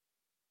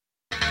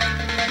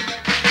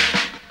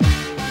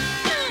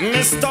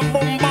Mr.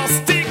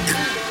 Bombastic.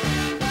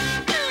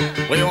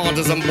 We want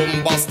is a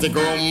bombastic,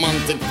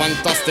 romantic,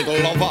 fantastic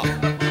lover.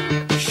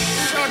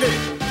 Shaggy.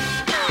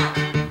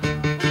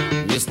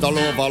 Mr.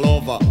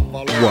 Lover.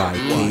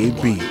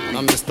 YKB.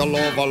 Now Mr.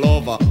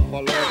 Lover.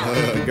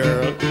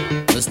 Girl.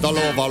 Mr.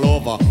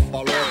 Lover.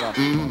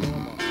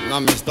 Now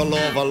Mr.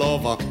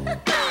 Lover.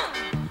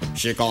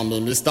 She call me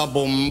Mr.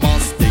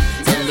 Bombastic.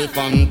 Tell me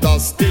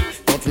fantastic.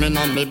 Touch me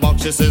on me back.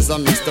 She says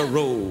I'm Mr.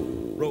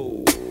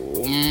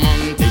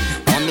 Romantic.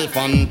 Call me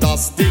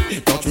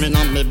fantastic. Touch me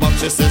on me back.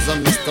 She says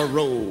I'm Mr.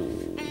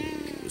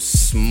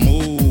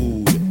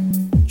 Smooth.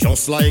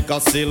 Just like a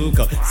silk,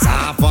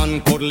 soft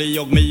and cuddly,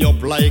 hug me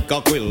up like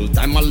a quilt.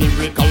 I'm a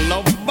lyrical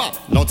lover.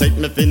 Now take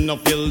me thin or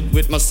filled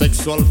with my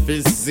sexual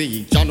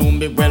physique. You know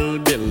me well,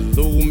 Bill.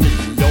 Do me,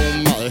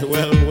 oh my,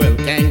 well,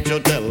 can't you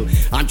tell?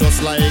 I'm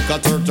just like a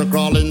turtle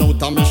crawling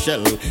out of my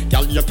shell.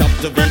 Girl, you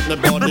captivate me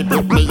body,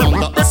 put me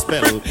under a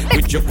spell.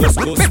 With your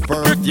couscous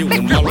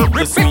perfume, I love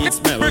the sweet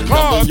smell.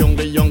 You're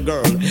the young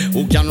girl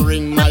who can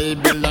ring my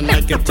bell and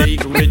I can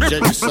take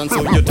rejection.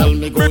 So you tell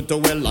me go to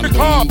well, I'm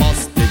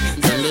bombastic.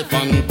 Tell me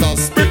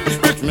fantastic.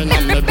 Touch me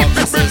on me back,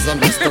 she says I'm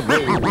Mr.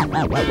 Romantic.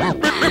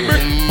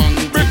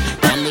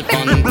 Tell me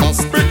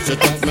fantastic. She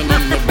touch me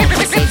on me back,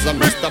 she says I'm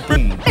Mr.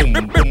 Boom.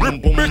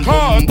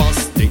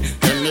 Bombastic.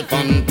 Tell me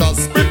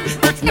fantastic.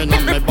 Touch me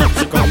on me back,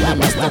 she call me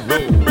Mr.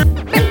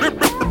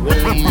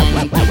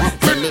 Romantic.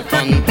 Tell me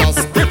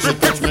fantastic. She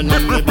touch me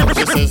on me back,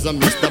 she says I'm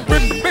Mr. Boom.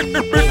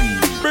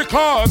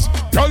 Because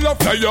girl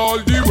fly all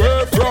the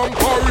way from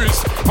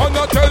Paris, and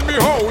I tell me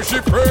how she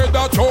prayed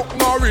that Chuck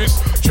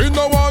Norris. She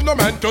no want a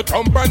man to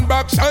thump and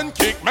box and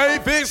kick my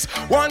fist.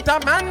 Want a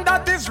man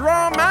that is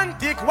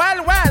romantic.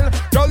 Well,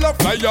 girl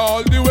fly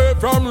all the way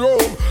from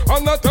Rome,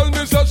 and I tell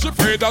me that she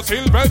prayed that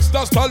Sylvester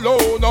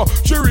Stallone.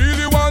 She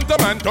really want a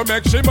man to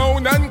make she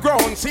moan and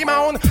groan.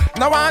 Simone,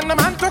 no want a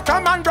man to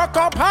come and rock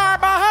up her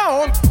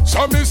bound.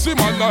 So me see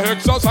man a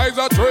exercise,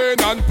 a train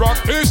and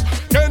practice.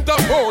 Can't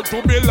afford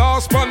to be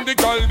last on the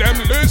girl them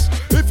list.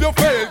 If you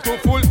fail to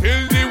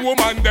fulfill the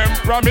woman them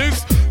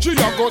promise, she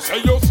a go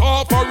say you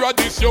soft or a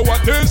this you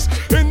what is.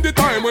 In the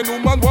time when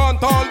woman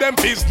want all them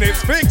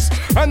business fixed,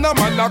 and a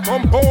man a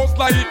compose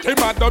like him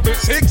a double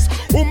six.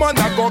 Woman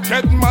a go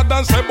get mad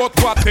and say but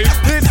what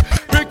is this?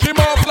 Pick him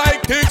up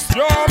like this,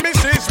 your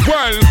missus.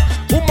 Well,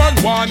 woman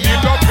want the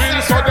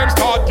loving, so them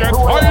start get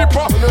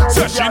hyper.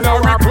 Say she no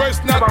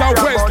request not a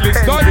Wesley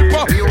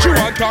sniper. She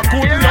want a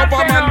good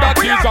lover man that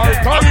is all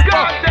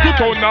typer. You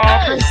don't know.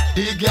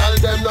 The girl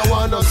them no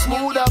want no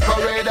smooth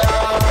operator.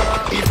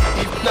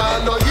 If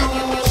nah no you,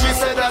 she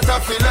said that I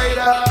feel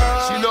later.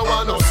 She no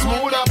want no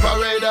smooth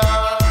operator.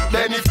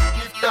 Then if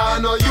nah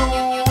no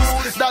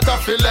use, that I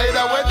feel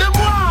later. When them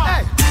want,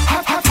 hey,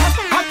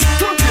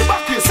 turn your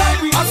back your side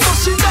with. And so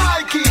she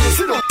like it.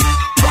 See no,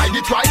 ride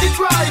it.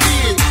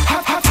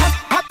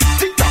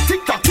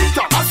 Tick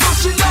tock. And so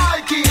she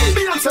like it.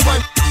 Beyonce boy,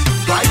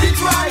 ride it.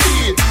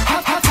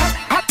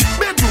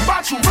 Bedroom,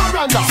 bathroom,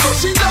 veranda. So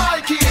she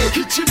like it.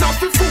 Kitchen up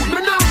the food,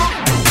 me never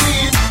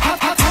eat.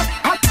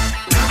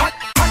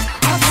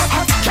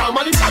 Can't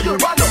manage how you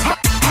run up.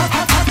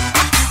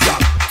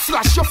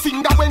 Slash your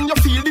finger when you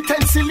feel the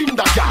 10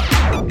 cylinder, yeah.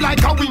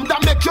 Like a wind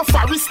that make your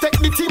forest take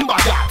the timber,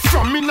 yeah.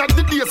 From in at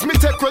the days, me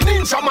take a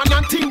ninja man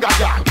and tinga,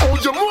 yeah. Oh,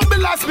 you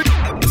mobilize me,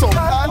 so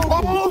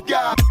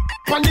yeah.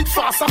 Pan it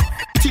faster,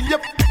 till you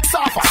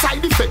suffer.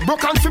 Side effect,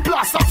 broken for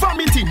plaster. From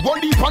it in, one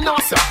deep and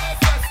answer.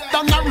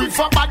 Than a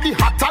river body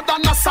hotter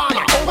than a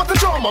sauna. Oh, what the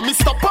drama,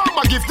 Mr.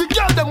 Palmer give the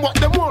girl them what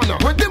them wanna.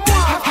 When them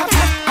want,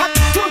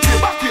 don't you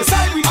back your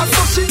side with. And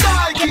so she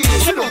like it.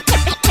 You know,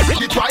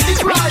 it ride it.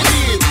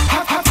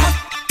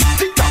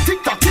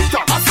 Tick tock.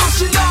 And so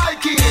she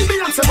like it.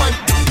 Beyonce boy,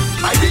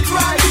 I did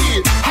ride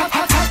it.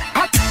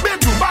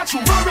 Bedroom,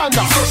 bathroom,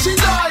 veranda. So she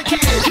like it.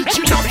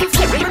 She not the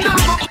food, me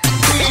never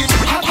eat.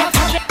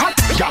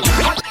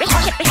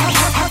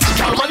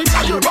 Can't manage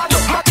how you run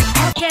up.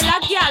 Tell a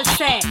girl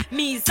say,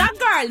 me's a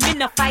girl, me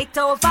no fight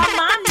over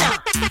man.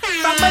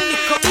 From a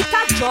little bit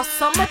of just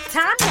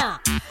summertime.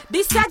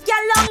 This a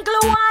girl long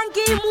glue and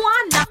game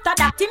one. After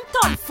that him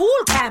turn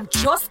fool cam,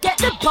 just get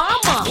the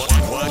bomber.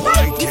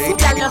 Right, this a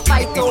girl no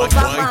fight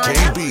over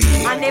man.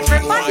 And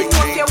everybody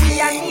knows that we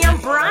are name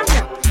brand.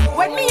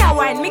 When me a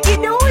wine, me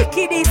give the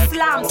wicked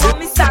Islam. So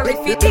me sorry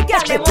for the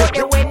girl them out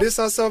the way. This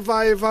a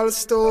survival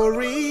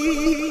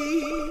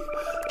story.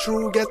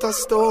 True get a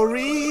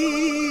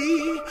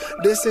story.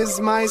 This is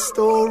my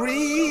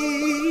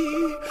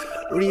story.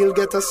 Real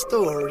get a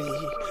story.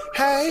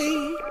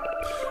 Hey,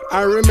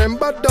 I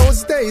remember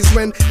those days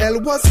when hell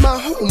was my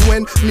home,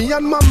 when me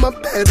and mama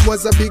bed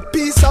was a big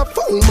piece of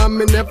foam, and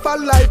me never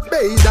life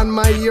bathe and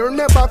my ear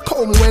never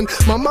come. When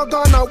mama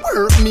gonna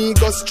work, me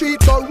go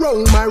street go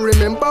roam. I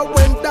remember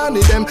when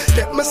Danny them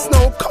take my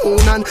snow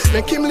cone and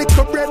make him lick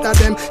a bread of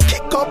them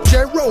kick up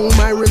Jerome.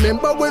 I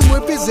remember when we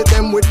visit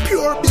them with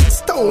pure big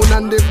stone,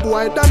 and the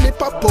boy Danny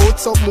pop out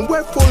something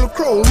we full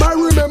chrome. I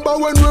remember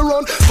when we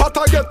run, but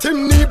I get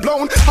him knee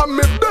blown, and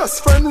my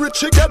best friend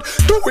Richie get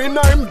doing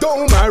I'm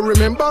down. I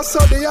remember Now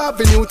so the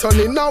avenue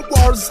turn in a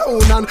war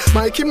zone. And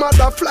Mikey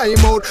mother fly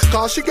mode,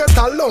 cause she get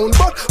alone.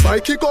 But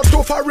Mikey got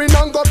too far in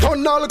and got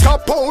on Al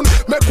Capone.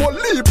 Make one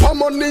leap of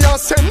money and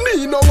send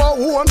Nino a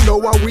one.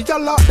 Now we a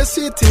lot the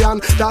city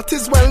and that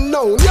is well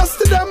known.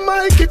 Yesterday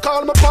Mikey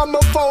called me on my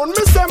phone.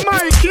 Me say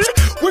Mikey,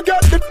 we got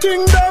the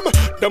thing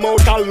them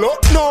out a lot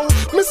now.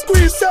 Me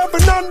squeeze 7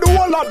 and the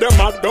whole of them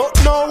I don't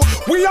know.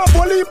 We have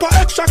a leap of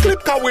extra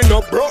clip cause we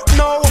no broke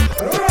now.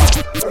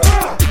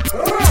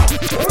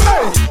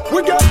 Hey,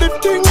 we got the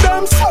thing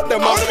them so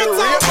them a feel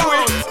rape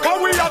with. Cause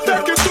we are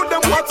taking to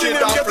them watching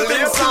them get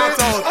lit.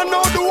 I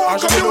know the whole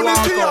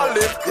community a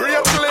live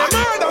greatly.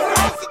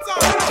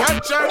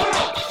 Check.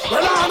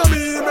 Well I know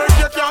me make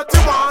you can't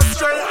one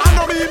straight. I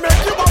know me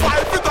make you a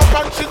wife it up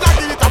and she a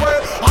get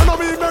away. I know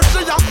me make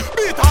sure you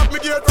beat up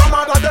me gate from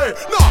other day.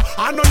 No,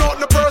 I know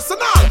nothing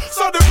personal.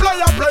 So the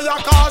player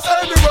cause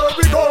anywhere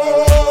we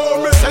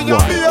go. Me say you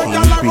be a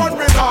girl and run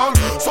me down.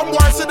 Some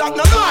boys say that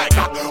no like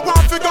that.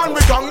 Want fi gun we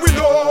gang we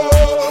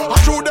know.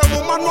 I true them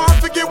woman want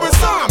fi give with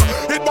some.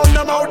 It burn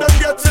them out them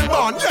getting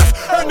born. Yes,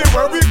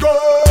 anywhere we go.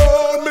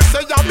 Me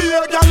say you be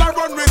a girl and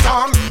run me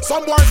down.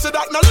 Some boys say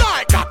that no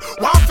like that.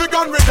 Want fi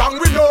gun we gang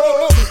we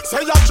know.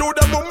 Say you true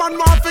them woman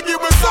want fi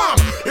give with some.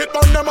 It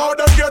burn them out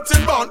them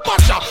getting born.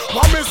 Pasha,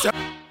 what me say?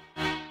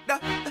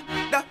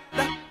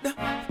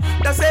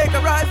 The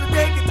sacred rise will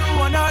take it to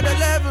another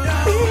level.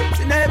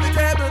 It's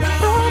inevitable.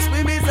 Most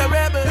we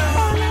miserable.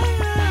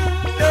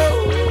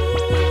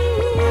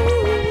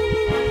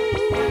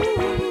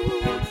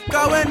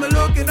 Cause when me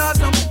looking at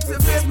some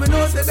face, me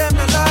know say them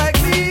not like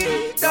me.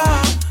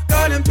 Down.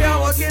 Cause them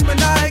can't walk in my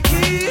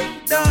Nike.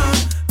 Down.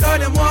 Cause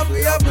them walk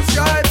me up and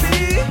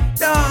stripey.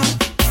 Down.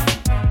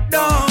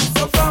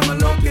 So from me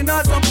looking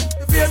at some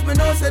face, me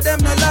know say them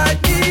not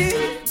like me.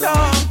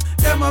 Down.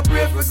 Them a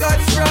pray for God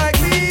to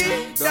strike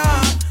me.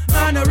 Down.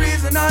 And no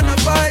reason and no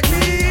fight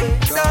me.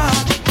 Down.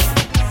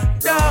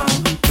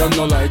 Them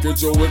no like it,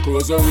 so we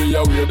close we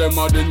away. Them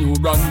are the new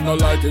brand. No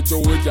like it, so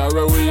we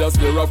carry we a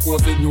scare. Of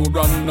course the new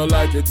brand. No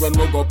like it when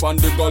we go up on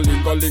the gully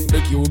the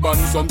Cuban.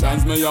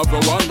 Sometimes me have to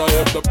wonder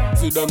if the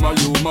see them a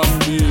human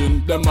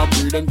being. Them a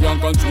breed, them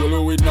can't control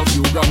you with no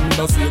few grand.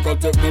 The sake of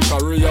take me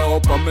career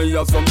up and me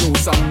have some new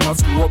song. I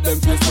screw up them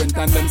face went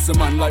and them see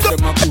man like them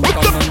a cool.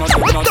 And none of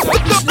them not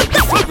like this shit.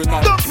 When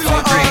are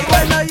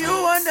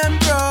you and them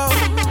bro?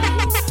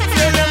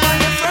 Say them are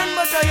your friend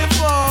but are your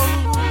foe.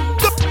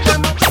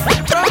 Them a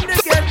from the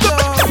get-go.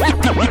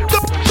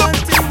 One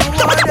thing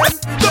I want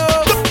them to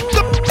know.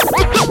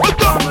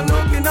 I'm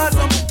looking at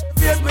some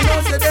face, me know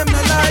say them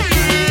not like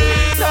me.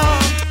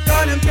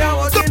 Cause them can't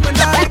walk in my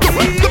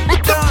Nike.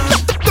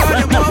 Cause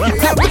them walk me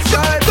up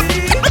beside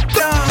me.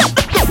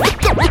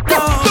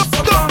 So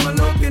I'm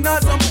looking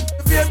at some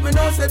face, me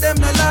know say them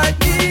not like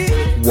me.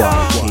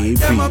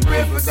 Them a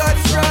pray for God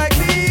to strike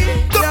me.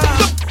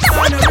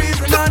 And no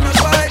reason and no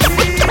fight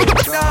me.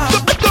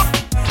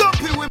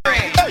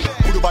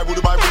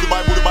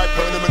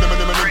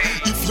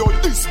 If you're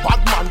this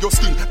bad man, you're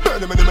still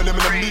burn him.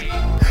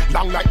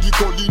 Long like the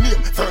Gully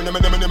name, burn him.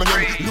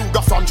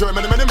 Luga from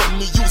Germany,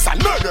 me use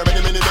and murder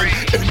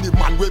any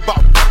man will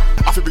bow.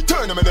 I feel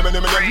return him, me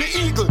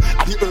eagle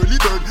at the early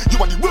bird. You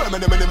want the worm,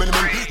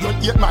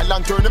 not yet my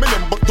lantern,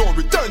 but don't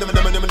return him,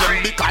 because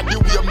the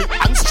way me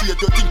and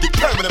straight, you think it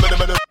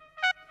permanent.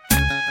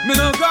 Me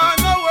no gone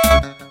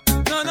nowhere,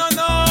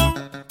 no.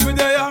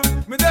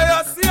 Me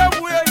there,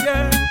 same way,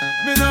 yeah.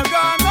 Me no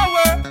gone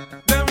nowhere,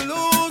 them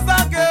lose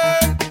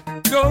again.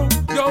 Yo,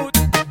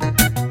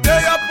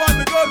 they up on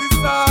the gully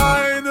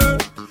side.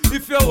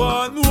 If you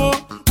want know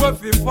where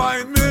you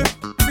find me,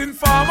 in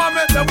farmer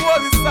make them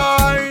gully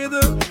side.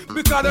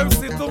 Because them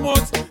see too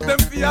much, them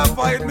fear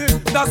fight me.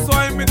 That's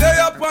why me they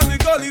up on the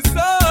gully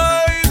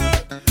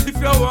side. If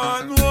you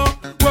want know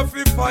where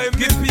you find me,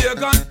 give me a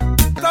gun.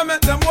 To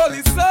make them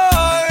gully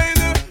side.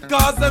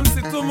 Cause them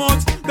see too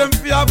much, them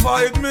fear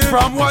fight me.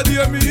 From what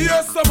you me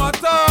hear some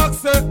attacks,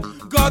 say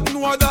God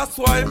know that's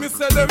why me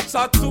say them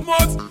chat too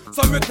much.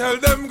 So me tell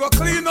them go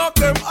clean up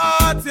them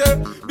heart, yeah.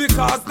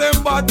 Because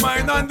them bad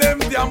mind and them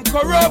damn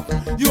corrupt.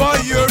 You are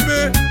hear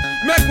me?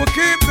 Make we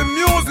keep the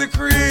music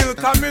real.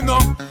 Cause me no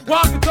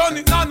want to turn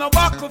it on a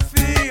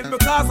battlefield.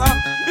 Because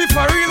if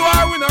a real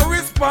war win a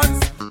response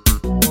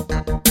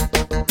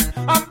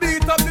and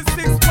beat up the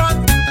 6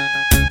 man.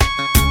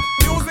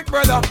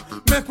 Brother,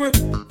 make we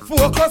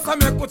focus and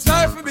make we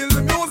try to build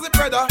the music,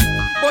 brother.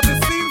 But it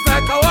seems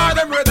like a war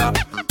them, brother.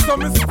 So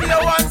me stay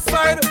one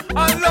side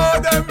and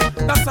load them.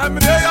 That's why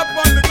me lay up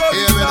on the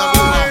gully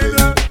side.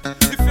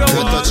 If you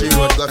want to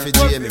know what you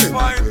find me,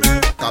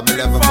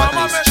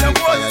 farmer make them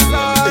gully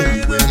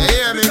side.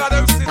 Because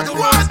them sit to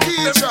watch,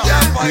 them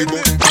can't fight me.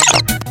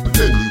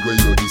 Anyway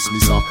you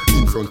dismiss her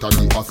in front of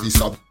the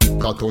officer.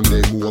 That on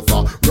them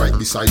over, right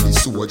beside the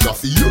soldier.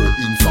 For your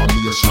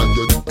information,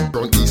 you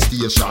run the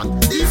station.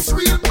 It's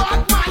real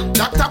bad man.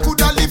 Doctor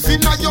coulda live in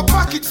your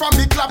pocket from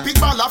the clap it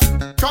ball off.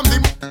 From the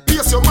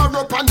place your man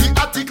up on the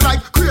attic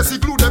like crazy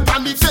glue. Them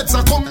pan the feds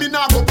are come in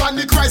go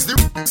panic rise. The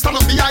stand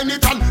up behind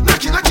it and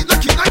knock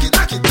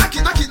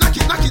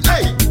it.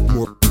 Hey,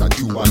 more than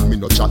you and me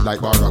no chat like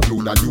bar of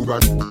glue. That you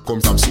run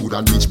come from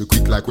Sudan, reach me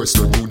quick like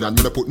Western Union.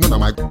 Me no put none of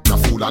my na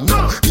fool and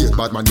no. Be a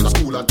bad man in a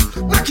school and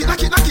knock it.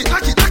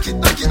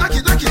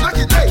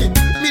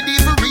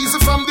 Medieval reason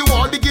from the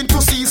war begin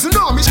to season.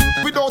 No, me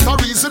without a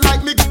reason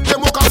like me them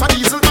walk off a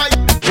diesel. Like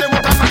them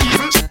walk off a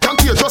evil. Can't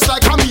hear just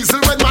like a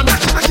measle when man knock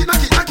it.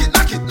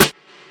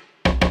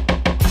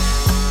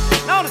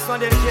 Now this one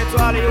dedicated to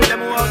all of you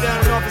them who out there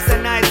and know to say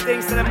nice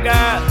things to them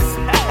girls.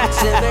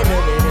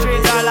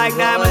 Treat her like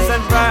diamonds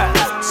and pearls.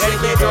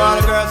 Dedicated to all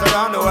the girls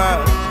around the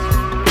world.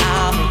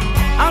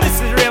 And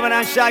this is Raven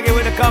and Shaggy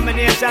with a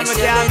combination with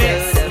your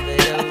mix.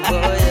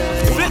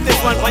 Flip this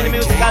one for the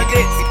musical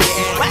bits.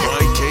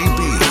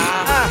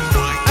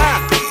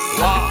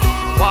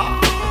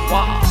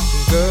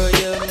 Girl,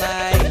 you're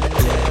my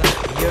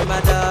angel, you're my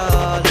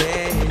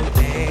darling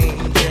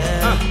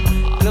angel.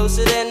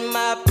 Closer than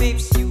my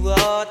peeps, you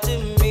are to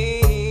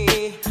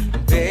me,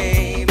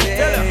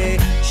 baby.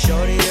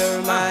 Shorty,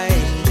 you're my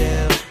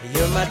angel,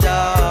 you're my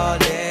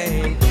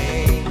darling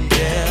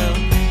angel.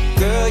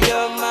 Girl,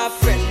 you're my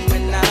friend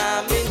when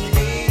I'm in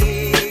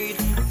need,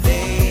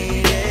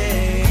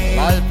 lady.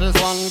 Life is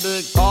one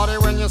big party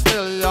when you're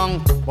still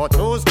young, but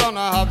who's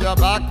gonna have your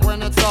back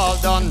when it's all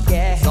done?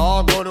 Yeah. It's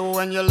all good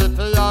when you live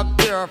for your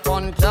pure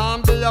fun.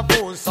 Can't be a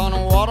fool, son.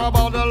 What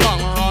about the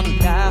long run?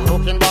 Yeah.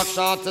 Looking back,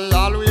 shorty,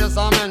 always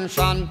a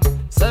mention.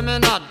 Say me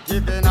not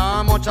giving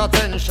her much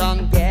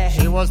attention. Yeah.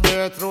 She was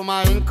there through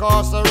my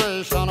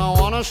incarceration. I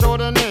wanna show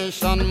the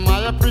nation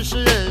my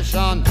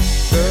appreciation.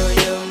 Girl,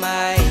 you're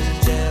my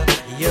angel,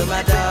 you're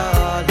my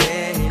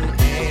darling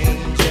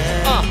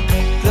angel.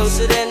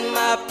 Closer than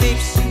my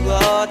peeps, you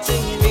are to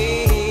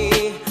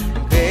me,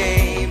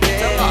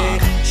 baby.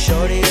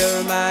 Shorty,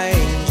 you're my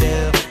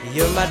angel,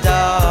 you're my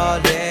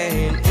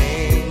darling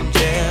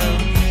angel.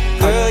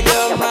 Girl,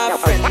 you're my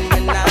friend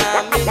when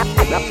I'm in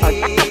need,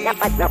 lady.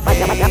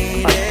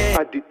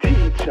 The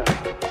teacher.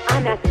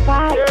 And a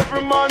spy.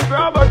 Every man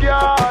grab a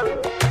girl.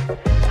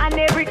 And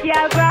every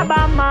girl grab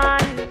a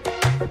man.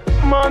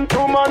 Man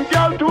to man,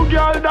 girl to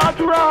girl, that's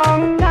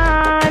wrong.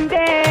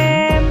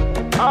 Tandem.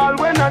 All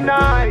when a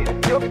night,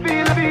 you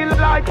feel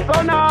like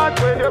sun hot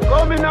when you're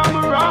coming on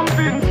the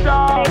ramping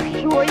shot.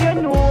 Make sure you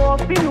know,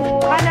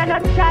 and I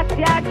not chat,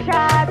 ya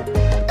chat.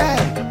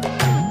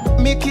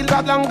 Hey, me kill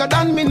that longer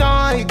than me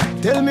night.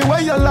 Tell me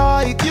what you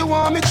like, you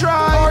want me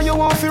try, or you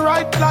want to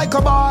ride like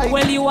a bike.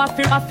 Well, you have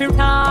to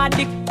hard,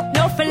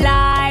 no for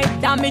life.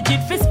 Damage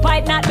it for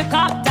spite, not the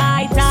cop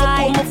tight. So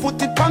put my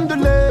foot it on the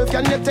left,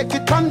 can you take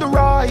it on the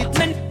right?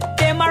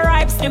 Them a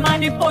ripes, them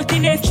and the boat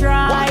in a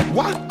try.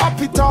 What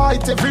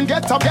appetite, every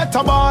get a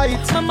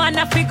bite. My man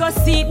a figure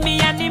seat me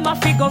and him a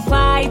figure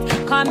fight.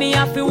 Call me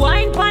a fi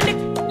wine pon the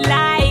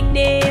like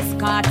this.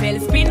 Cartel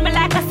spin me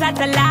like a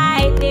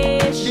satellite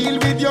dish. Deal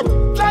with your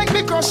like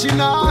me crushing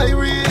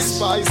iris.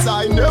 Spice,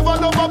 I never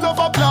love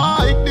up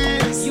like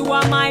this. You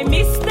are my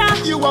mister,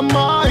 You are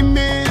my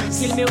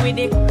miss. kill me with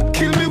it.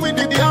 Kill me with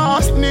the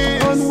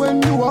darkness. And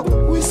when you up,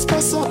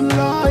 whisper something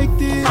like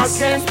this. I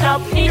can't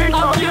stop thinking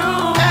of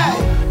you.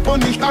 Hey,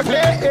 funny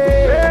ugly.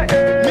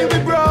 Me we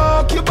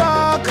broke your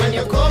back when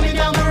you're coming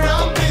down the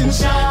ramping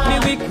shot. Me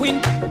we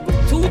queen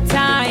 2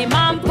 times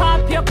and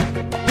pop you.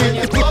 When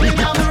you're coming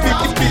down the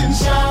ramping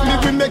shot. Me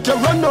we make you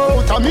run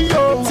out of me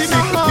house. See me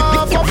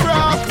half a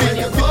frack when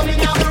you're coming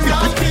down the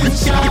ramping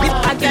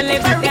shot. I can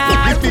live a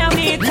gas, now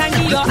me can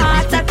give you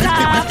heart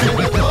attack.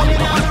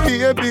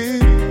 Baby,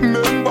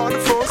 remember the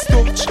first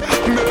touch.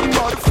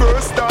 Remember the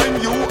first time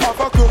you have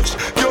a crush.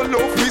 You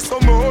love me so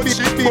much,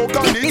 but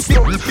can it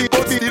stop?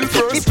 But still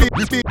first.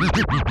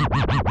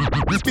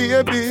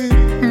 Baby,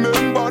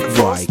 remember the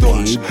first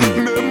touch.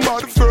 Remember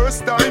the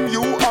first time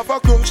you have a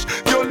crush.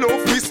 You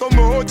love me so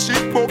much,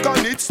 but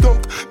can it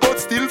stop? But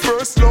still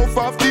first love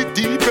of the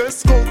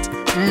deepest cut.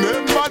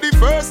 Remember the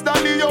first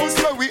time the house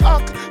where we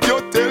act.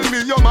 You tell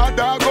me your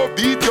mother go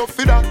beat you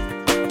for that.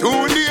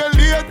 2 days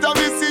later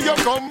we see you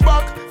come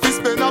back. We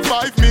spend a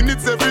 5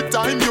 minutes every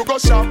time you go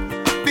shop.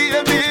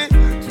 Baby,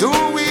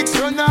 2 weeks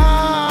run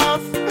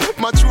off.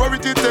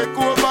 Maturity take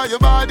over your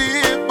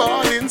body,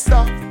 balling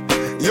stop.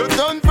 You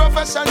done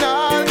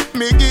professional.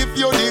 Me give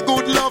you the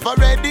good love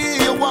already.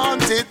 You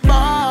want it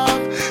back.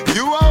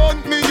 You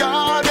want me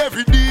yard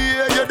every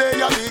day. You're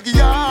there, big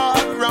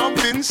yard,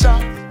 ramping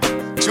shop.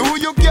 True,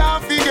 you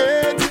can't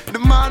forget the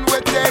man we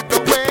take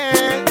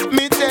away.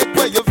 Me take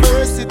away your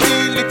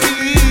versatility.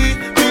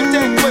 Me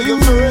take away your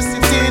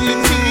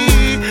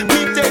versatility. Me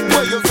take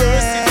away your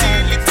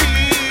versatility.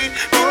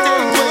 Me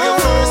take away your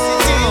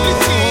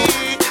versatility.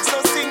 So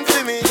sing to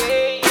me.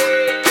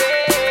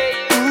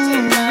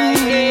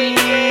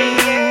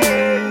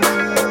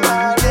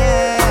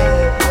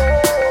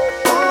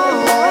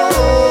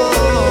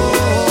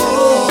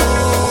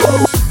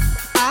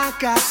 I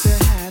got to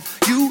have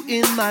you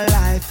in my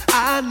life.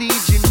 I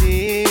need you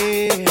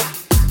near.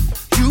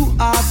 You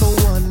are the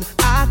one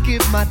I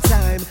give my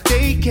time.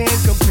 They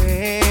can't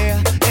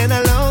compare. And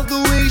I love the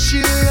way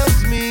she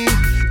loves me,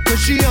 'cause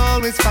she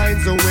always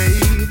finds a way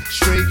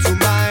straight to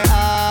my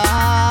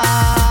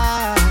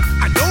heart.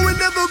 I know we're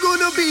never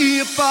gonna be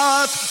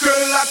apart.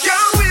 Girl, I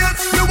can't wait.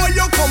 The way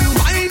you come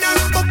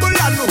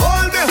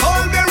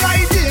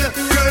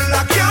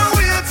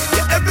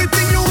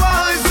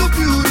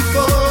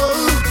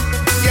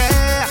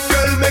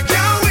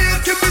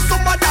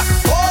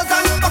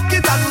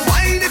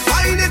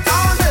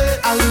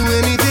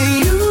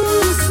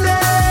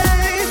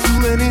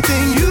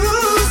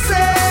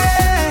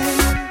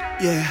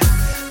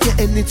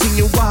anything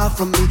you want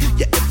from me.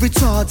 Yeah, every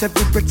thought,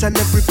 every breath and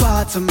every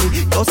part of me.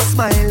 Your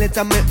smile, it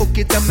and me hook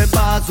it and me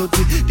bars with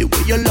it. The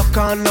way you look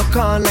on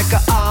like a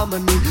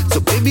harmony. So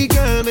baby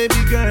girl,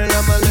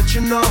 I'ma let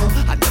you know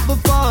I never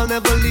fall,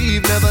 never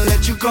leave, never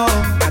let you go.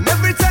 And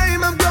every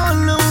time I'm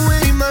gone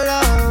away, my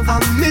love, I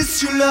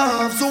miss you,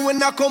 love. So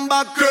when I come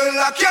back, girl,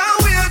 I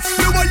can't wait.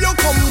 The way you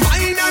come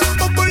wine and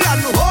bubble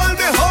and hold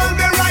me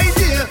right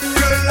here.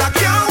 Girl, I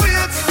can't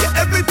wait.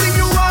 Yeah, everything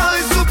you are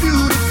is so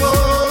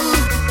beautiful.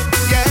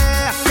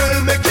 Yeah,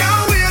 girl, me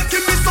can't wait.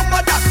 Give me some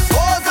of that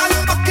pose and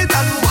fuck it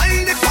and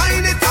wine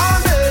it all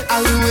day.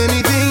 I'll do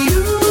anything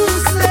you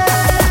say.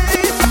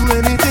 Do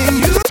anything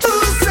you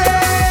say.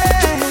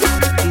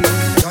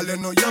 Girl, you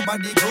know your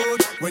body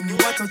good when you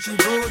want to touch it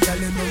road. Girl,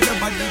 you know your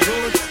body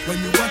good when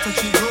you want to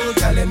touch it road.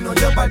 Girl, you know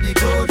your body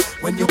good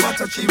when you want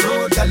to touch it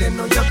road. Girl, you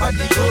know your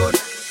body good.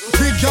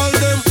 Big girl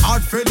them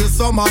hot for the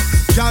summer.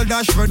 Girl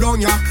dash for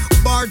down ya.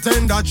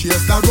 Bartender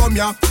chase the rum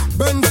ya.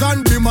 Benz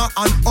and Beamer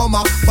and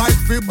Hummer. Bike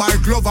free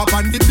bike glove up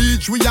on the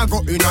beach. We a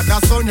go in at the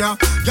sun ya.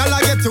 Girl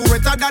I get you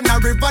wetter than a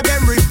river.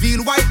 Them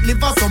reveal white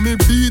liver. So me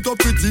beat up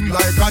it in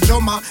like a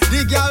drummer.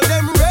 The girl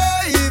them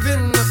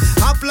raving.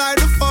 Apply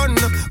the fun.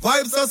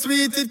 Vibes so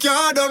sweet it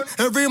can't done.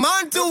 Every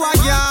man to a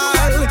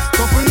girl.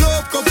 Couple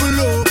up,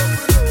 couple up.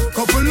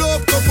 Couple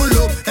up, couple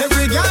up.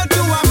 Every girl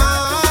to a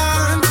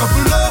man.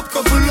 Couple up,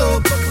 couple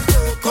up.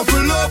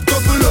 Couple up,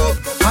 couple up.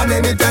 And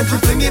anytime she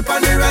fling it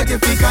on the right, you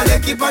pick her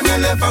leg keep on your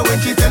left. And when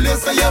she tell you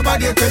say your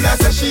body, tell her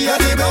say she a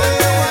the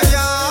best.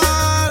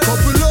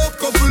 Couple up,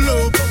 couple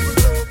up.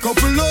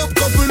 Couple up,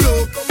 couple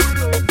up.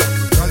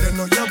 Girl, you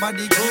know your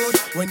body good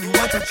when you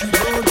want to touch it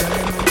road. Girl,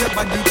 you know your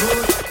body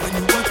good when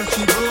you want to touch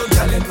it road.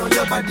 Girl, you know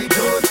your body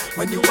good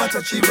when you want to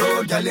touch it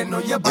road. Girl, you know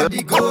your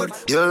body good.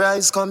 Your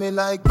eyes coming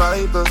like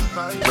Bible.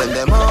 When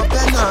them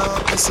open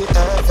up, you see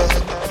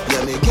heaven.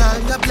 Yeah, me girl,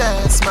 you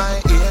bless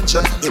my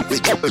angel.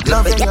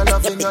 Loving you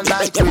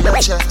like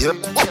Rachel.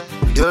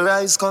 Your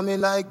eyes coming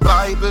like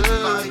Bible.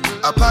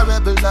 A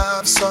parable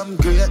of some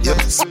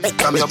greatness.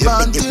 From your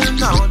born till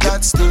now,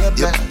 that's stay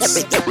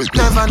blessed.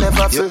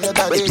 Never fear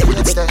that it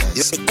is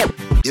test.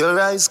 Your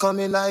eyes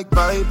coming like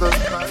Bible.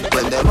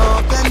 When them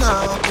open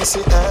up, you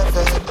see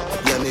heaven.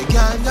 Yeah, me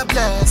girl, you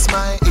bless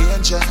my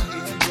angel.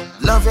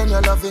 Loving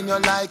you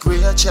like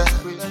Rachel.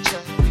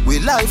 We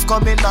life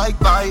coming like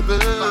Bible.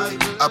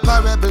 A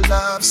parable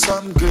of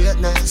some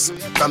greatness.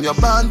 From your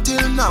born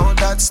till now,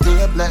 that's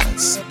stay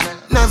blessed.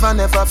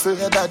 Never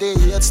fear that they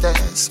hate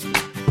test.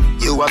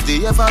 You have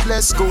the ever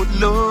blessed good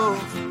love.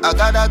 I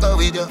gotta go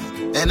with you,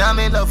 and I'm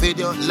in love with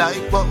you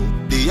like wow.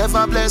 The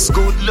ever blessed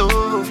good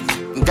love.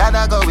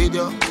 Gotta go with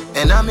you,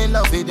 and I'm in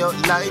love with you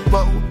like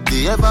wow.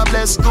 The ever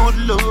blessed good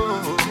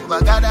love. I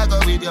gotta go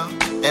with you,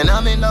 and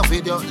I'm in love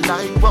with you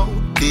like wow.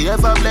 The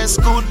ever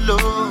blessed good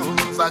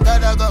love. I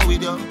gotta go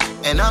with you,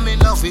 and I'm in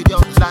love with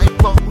you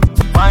like wow.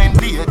 Fine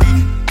baby,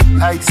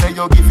 like say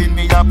you're giving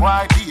me a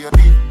boy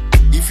baby.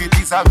 If it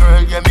is a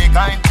girl, you me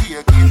kind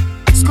take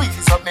it.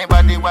 Squeeze up me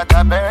body, what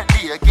a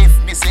birthday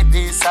gift. Me say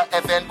peace of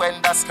heaven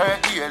when the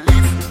skirt here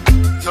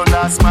lift. Your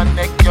last man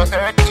make your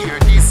hurt hear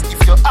this.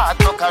 If your heart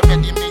look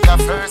already, me a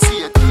first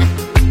aid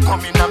kit.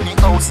 Come in a me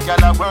house,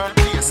 y'all a world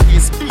place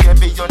this.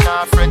 Baby, you're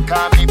not afraid,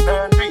 call me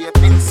burn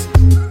rapist.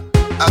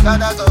 I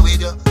gotta go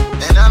with you,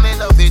 and I'm in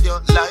love with you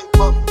like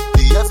wow.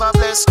 The ever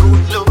blessed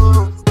good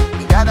love.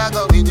 Gotta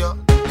go with you,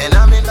 and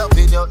I'm in love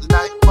with you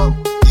like wow.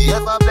 The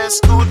ever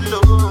blessed good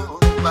love.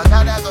 I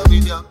gotta go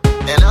with you,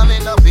 and I'm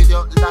in love with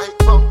you like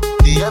wow.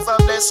 The ever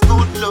blessed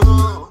good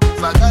love.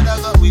 I gotta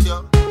go with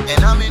you,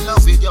 and I'm in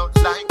love with you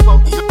like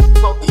wow.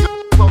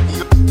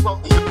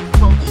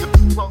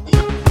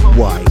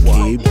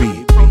 YKB.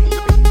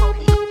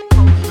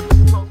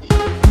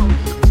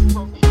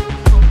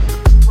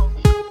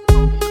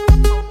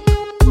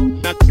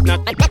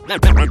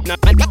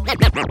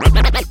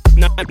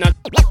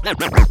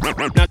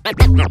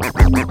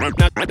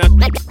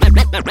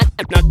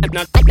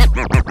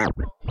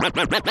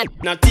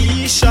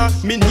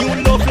 Natisha, me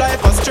new love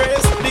life a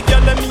stress. The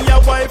girl and me a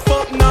wife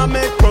up now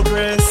make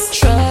progress.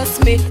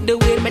 Trust me, the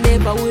way me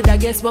never would I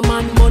guess. But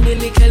man money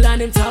little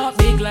and him talk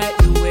big like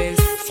the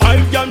West.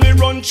 5 years me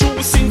run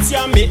through since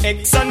ya me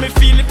ex. And me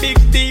feel a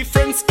big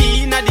difference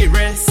in a the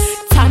rest.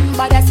 Tan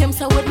bad as him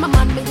so with my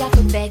man me have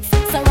to vex.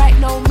 So right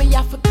now me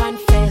have to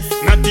confess.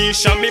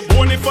 Natisha me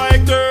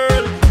bonafide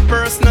girl.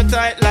 Personal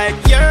tight like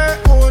your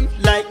own,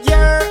 like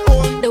your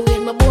own. The way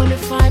my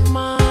bonafide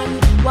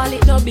man, while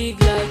it no big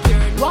like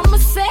yours. What me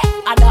say,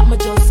 I that me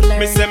just learn.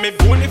 Me say me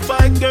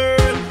bonafide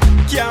girl,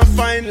 can't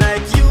find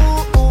like you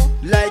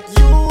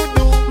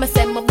do. Me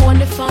say my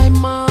bonafide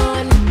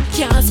man,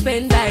 can't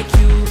spend like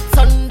you.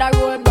 Thunder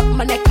road, but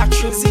my neck a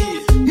true.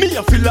 Me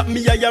a feel like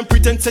me I am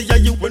pretend say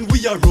you when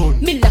we are run.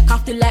 Me look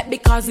after light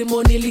because the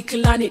money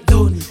little and it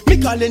done. Me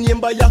call your name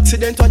by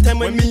accident one time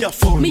when me a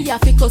phone. Me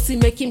have to cuss him,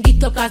 make him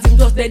get up cause him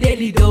just the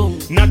daily down.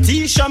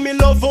 Natisha, me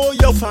love how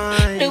you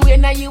fine. The way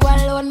now you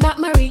alone make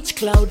me reach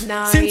cloud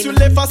 9. Since you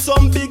left for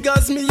some big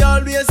as me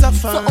always a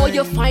fine. So how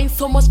you find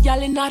so much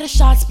gal in a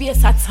short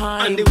space of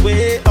time. And the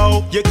way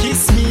how you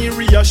kiss me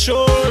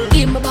reassure.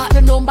 Give me back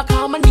the number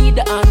cause I need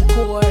the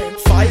encore.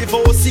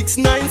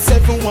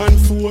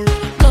 5069714.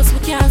 Plus we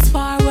can't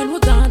spar when we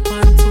gone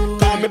on tour.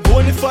 Call me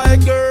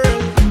bonafide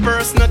girl.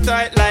 Personal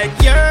tight like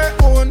your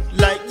own,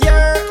 like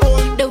your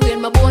own. The way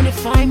my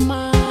bonafide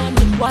man,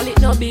 wallet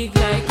no big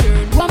like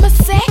yours. What me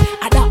say?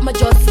 I that my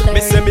just learn.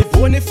 Me say me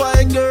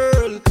bonafide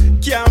girl,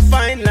 can't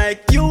find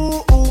like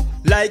you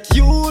do.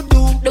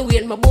 The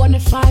way my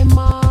bonafide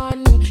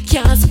man,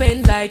 can't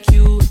spend like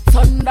you.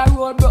 Thunder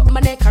road broke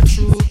my neck a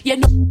true. You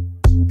know.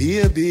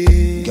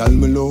 Baby, girl,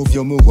 me love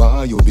you, me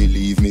why you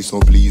believe me, so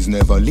please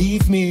never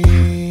leave me.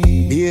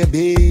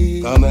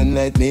 Baby, come and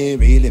let me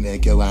really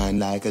make you whine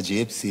like a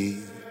gypsy.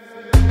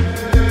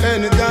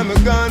 Anytime I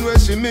gone where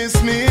she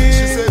miss me,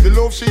 she said the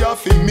love she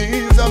offer me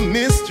is a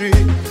mystery.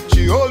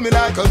 She hold me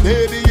like a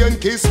baby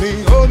and kiss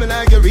me. Hold me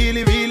like you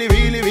really, really,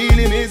 really,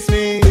 really miss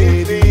me.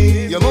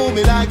 Baby, you move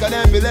me like an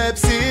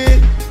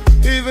epilepsy.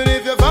 Even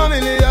if your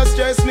family has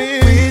stressed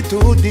me. We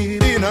too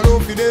deep in a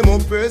love for them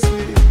oppress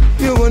me.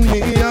 You and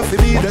me have to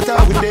be that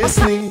I with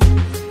destiny.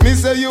 Me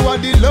say you are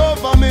the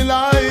love of my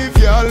life.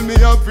 Y'all me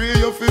a pray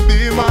you fi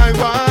be my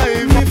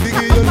wife. Me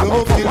figure your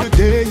love till the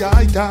day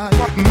I die.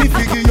 Me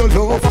figure your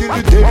love till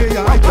the day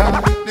I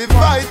die. The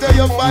fighter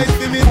you fight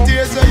for me,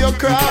 tears so you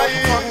cry.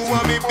 You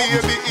want me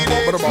baby, it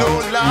ain't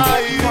no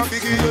lie. Me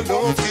figure your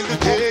love till the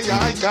day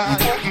I die.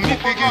 Me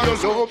figure your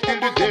love till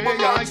the day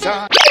I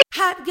die.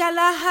 Hot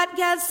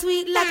gal,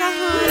 sweet like a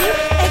honey.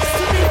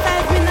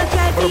 X235, me no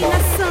drive in a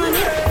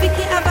sunny.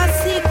 Vicky have a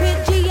secret,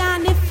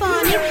 Gianni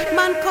funny.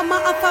 Man come a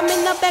offer me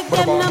no beg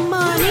them no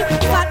money.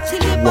 Fat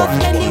chili buff,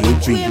 any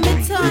which way me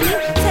turn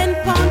it. 10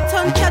 pound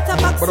ton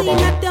chatterbox in a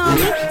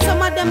dummy.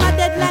 Some of them are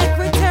dead like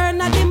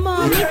return of the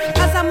mummy.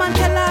 As a man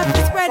tell her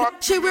to spread,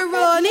 she will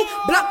run it.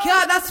 Black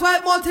yard, that's why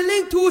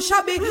multi-link too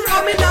shabby.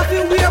 I'm in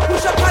nothing weird,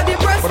 push up on the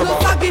breast, no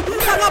saggy.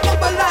 Sang a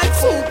bubble like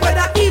soup,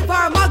 whether Eve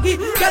or Maggie.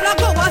 Get a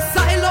go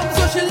asylum,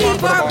 so she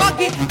leave her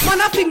baggy.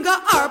 Man a finger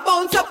her,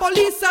 bounce a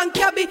police and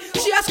cabby.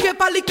 She a scrape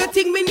a little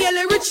thing, me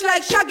nearly rich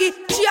like Shaggy.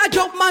 She a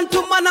jump man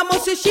to man, I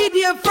must say she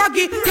damn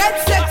froggy.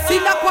 Get sexy,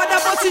 na quad, I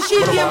must say she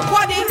damn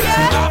quaddy.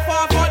 Yeah. Not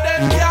far for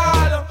them,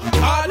 y'all.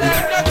 All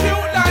them not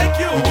cute like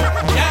you.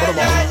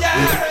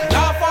 Yeah.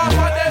 Not far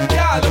for them,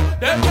 y'all.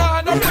 Them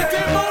not no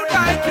pretty mood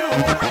like you.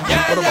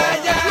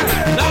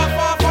 Yeah. Not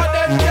far for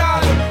them,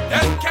 y'all.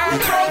 Them can't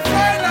grow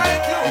fly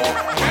like you.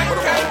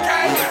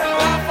 Can.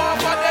 Not far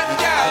for them,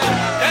 y'all.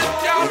 Them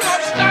can't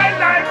touch style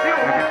like you.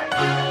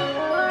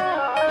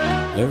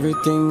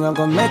 Everything a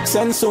gonna make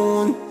sense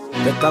soon.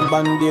 Get a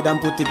band-aid and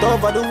put it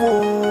over the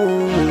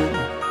wound.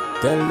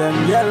 Tell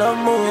them yellow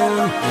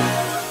moon.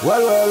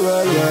 Well.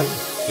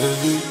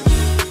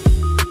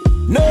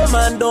 No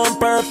man don't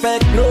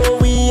perfect. No,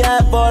 we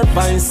have our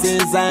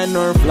vices and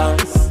our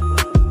flaws.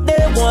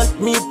 They want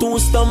me to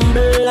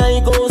stumble. I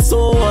go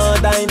so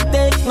hard, I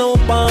take no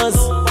pass.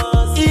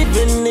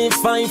 Even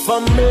if I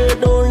fumble,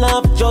 don't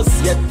laugh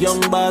just yet.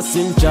 Young boss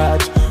in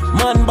charge.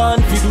 Man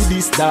born fi do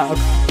this dark.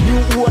 You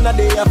own a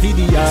day of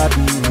the yard.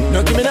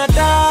 No give me no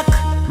dark.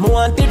 Me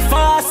want it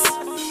fast.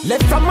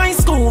 Left from my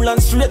school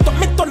and straight up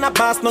me turn a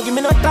pass. No give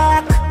me no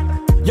talk.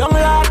 Young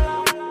lad,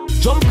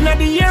 jump na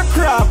the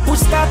aircraft. Push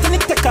start and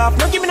it take off.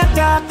 No give me no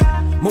talk.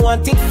 Me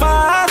want it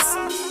fast.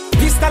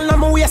 Pistol na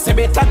me waist, you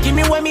better give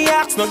me when me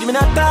ask. No give me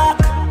no talk.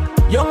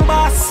 Young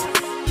boss.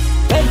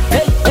 Hey.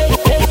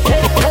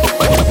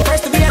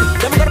 First to the end,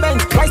 then we got a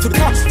bend. Rise to the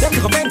top, then we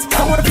go bend.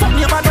 Don't wanna fuck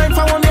me about mind,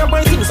 find one me and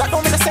brain things. That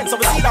don't make sense. So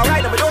we see it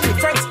alright, and we don't need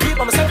friends. Keep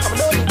on myself, I'm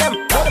alone with them.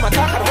 Know them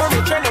attack, I don't want me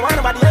trend. Don't want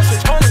nobody else,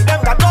 it's only them.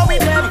 Got no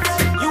with them.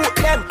 You with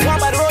them, one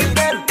by the road with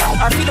them.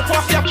 I feel the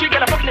puff, yeah,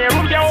 get a fuck in their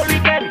room, they're all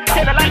weekend.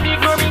 Say the light, they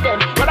ignore me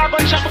then. But I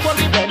gun shot before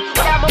me then.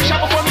 But I gun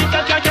shot before me,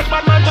 can't catch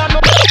bad man, no.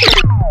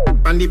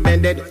 On the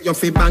bended, you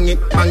feel bang it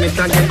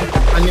again.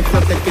 And if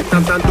you take it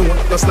and do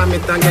it, just slam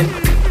it again.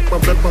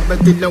 Bubble,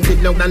 till long,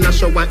 than a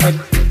shower head.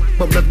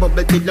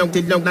 Bubble, till long,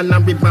 than a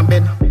river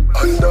bed.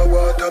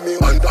 Underwater me,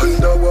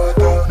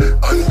 underwater me,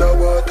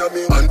 underwater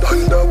me,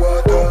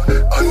 underwater.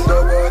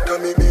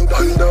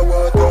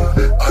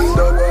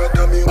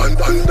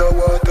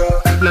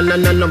 No,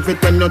 love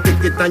it when you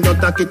take it and you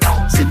take it.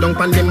 Sit down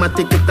pan the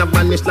matic, it a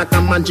vanish like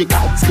a magic.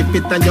 Skip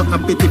it and you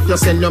happy if you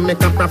sell, you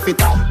make a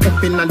profit.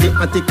 Up in the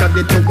attic of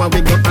the tower,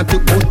 we go at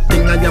it. Good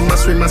thing I am a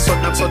swimmer, so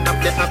up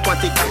the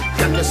aquatic.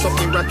 Can you so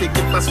erratic,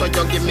 if I saw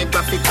you give me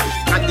graphic.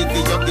 I dig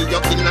you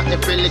in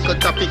every little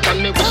topic.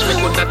 And me wish me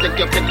could not take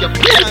you.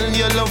 And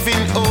your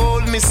loving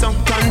hold me so,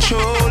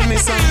 control me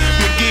so.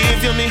 Me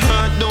give you me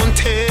heart, don't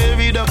tear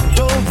it up.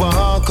 Don't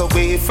walk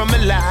away from my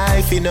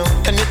life, you know.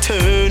 Can you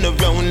turn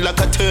around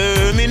like a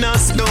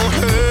terminus? Don't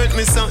hurt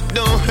me so,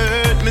 don't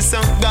hurt me me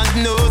so. God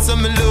knows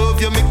I'm love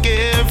you, me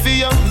care for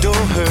you.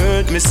 Don't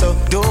hurt me so,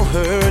 don't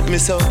hurt me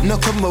so. No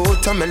come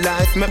out of my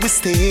life, maybe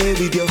stay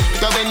with you.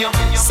 Cause when you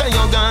say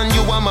you're gone,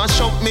 you want mash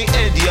up me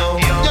head, yo.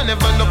 You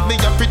never love me,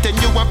 you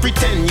pretend you want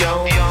pretend,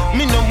 yo.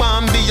 Me no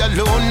want be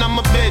alone on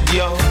my bed,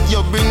 yo.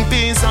 You bring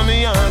peace on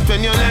me heart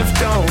when you left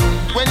down.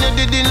 When you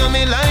did in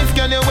my life,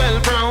 girl, you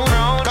well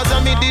proud. Cause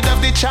I me did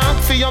have the chalk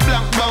for your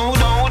blackboard.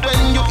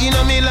 When you in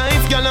my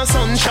life, girl, a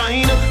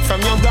sunshine.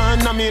 From your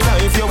gone on me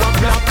life, you a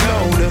black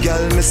cloud.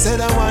 Girl, me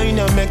said I wine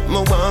and make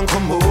me want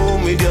come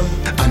home with you.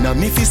 And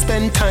I'm if you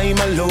spend time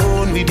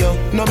alone with you.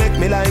 No make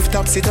me life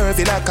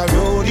topsy-turvy like a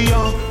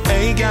rodeo.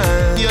 Hey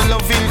girl, your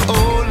loving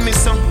hold me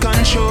some,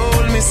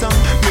 control me some.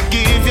 Me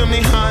give you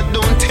me heart,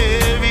 don't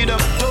tear it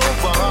up.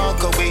 Don't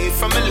walk away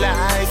from my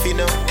life, you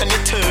know. Can you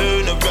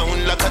turn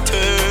around like a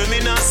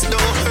terminus?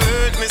 Don't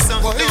hurt me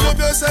some. Wind up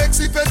your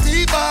sexy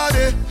petite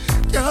body.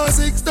 Yeah,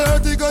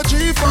 6:30 go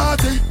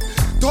 3:40.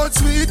 Touch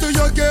sweet till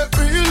you get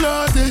real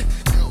naughty.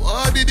 You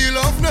want the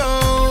love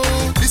now.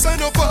 This ain't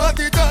no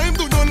party time.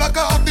 Do not lock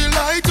off the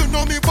light. You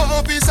know me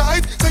puppy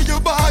side. Say your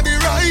body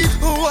right.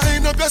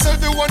 Wind up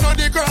yourself, you want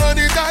the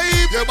granny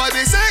type. Your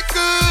body say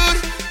good.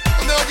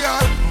 Now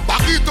girl,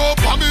 back it up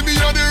for me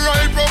are the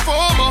right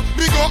performer.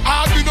 Me go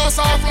hard, me no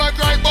soft like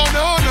right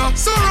banana.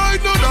 So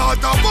right now,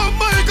 daughter, but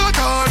my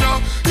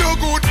katana. Your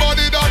good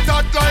body that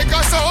hot like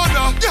a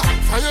sauna. Yeah,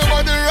 for your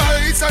body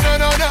right,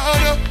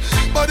 na.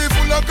 Body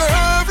full of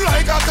curve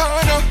like a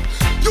corner.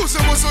 You say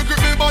what's so grip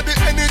me body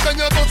anytime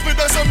you touch me.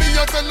 That's me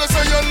you tell us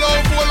say you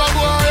love all of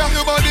wire.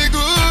 Your body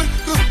good,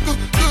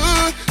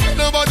 good.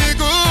 Your body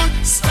good,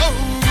 so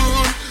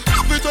good.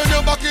 Spit when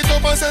you back it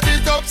up and set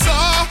it up, so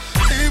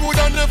he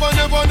woulda never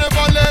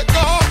let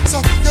go. So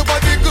your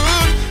body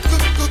good.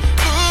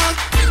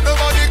 Your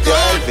body good. Yo,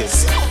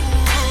 Elvis.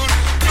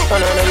 I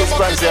know this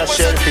brand's a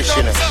shellfish,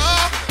 you know.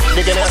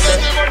 They gonna say,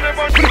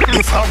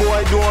 if a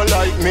boy don't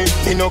like me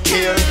no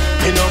care.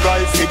 Me no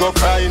guy fi go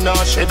cry, nah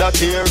shed a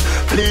tear.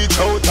 Bleach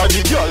out of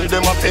the girl,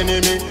 them a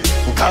penny me.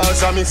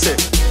 Cause I me say,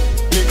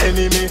 me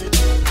enemy.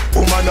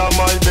 Woman are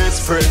my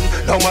best friend.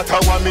 No matter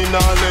what me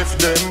nah left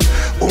them.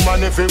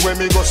 Woman everywhere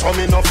me go, so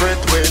me no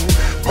fret when.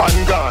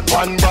 One gun,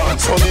 one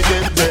band, so me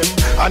get them.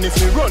 And if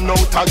me run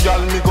out a gal,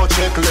 me go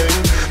check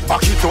lane.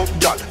 Back it up,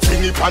 gal,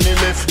 fling it on the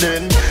left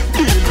then.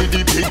 Deal with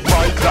the big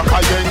bike like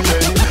a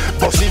yen.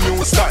 Bossy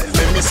new style,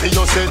 let me see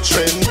you set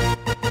trend.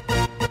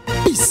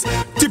 Peace,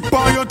 tip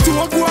on your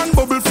toe, go and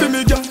bubble for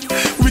me, gal.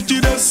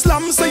 Wicked as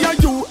slam, say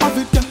you have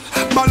it, gal.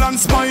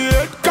 Balance my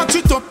head, catch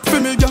it up for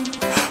me, gal.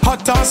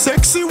 Hot and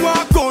sexy,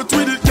 walk out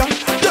with it, gal.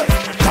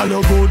 Gal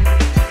you good.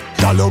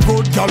 Gal you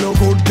good, gal you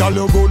good, gal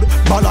you good.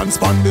 Balance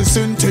pan the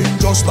same thing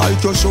just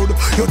like you should.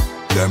 You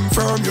them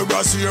firm, you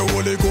brass here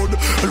really good.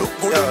 Look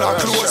good in a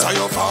clothes and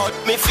your fat.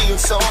 Me feel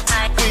so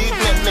weed,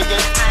 make me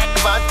get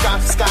vodka,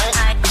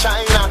 sky,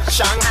 China,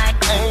 Shang.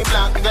 Hey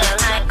black girl,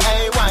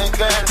 hey white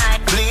girl,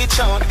 bleach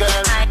out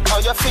girl. How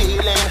you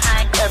feeling?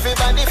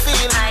 Everybody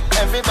feel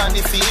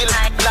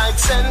like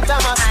St.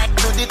 Thomas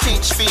to the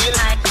teach feel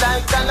like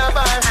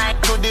Calabar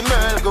to the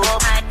Merle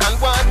Grove and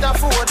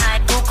Waterford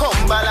to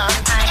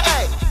Cumberland.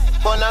 Hey.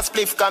 Gonna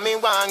spliff come me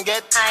one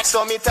get.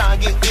 So me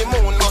target the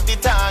moon not the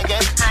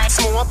target.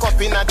 Smoke up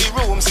in the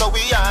room so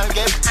we all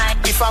get.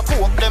 If I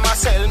cook them I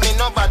sell me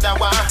no bother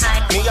one.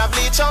 Me a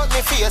bleach out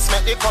me face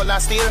make the color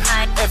still.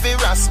 Every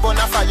rasp on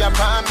a fire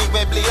pan me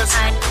we blaze.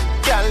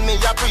 Girl me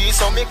a pre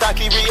so me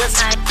cocky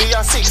race. Be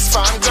a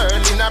 6-farm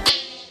girl in a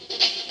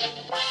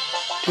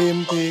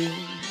Pimpy,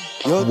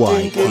 you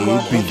thinking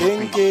what you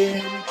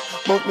thinking.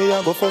 But me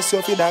a go first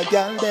you for that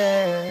girl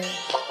there.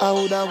 I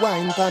woulda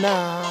wine pan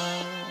her.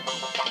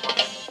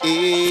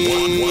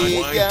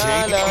 Hey,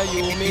 girl,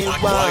 you me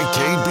want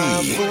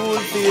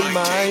fulfill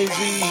my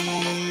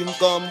dream.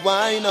 Come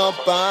wine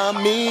up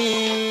on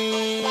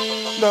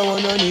me. Now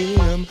wanna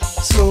name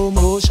slow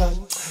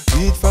motion.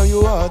 Beat from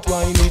your heart,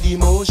 wine with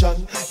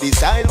emotion. The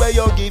style where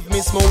you give me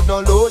smooth no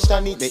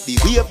lotion. It make the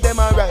wave them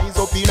a rise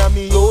up in a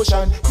me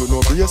ocean. You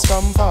know brace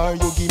from far,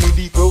 you give me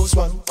the close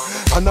one.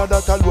 Another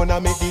alone I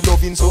make the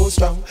loving so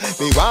strong.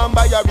 Me want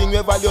buy a ring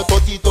we value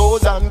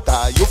 30,000.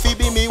 You fi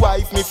be me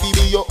wife, me fi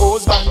be your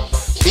husband.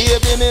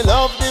 Baby, me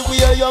love the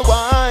way you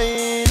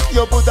whine.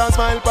 You put a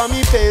smile on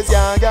me face,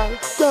 yeah, girl.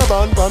 Grab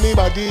on for me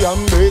body,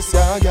 embrace,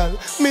 yeah, girl.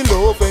 Me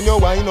love when you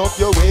wind up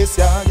your waist,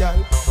 yeah,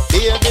 girl.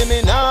 Baby,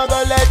 me nah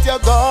go let you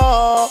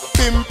go.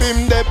 Pim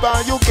dep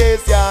on you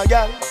case, yeah,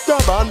 girl.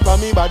 Grab on for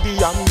me body,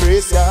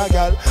 embrace, yeah,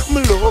 girl.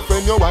 Me love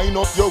when you wind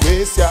up your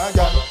waist, yeah,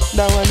 girl.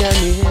 That one your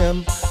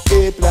name,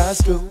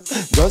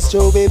 A+2. Just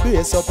show me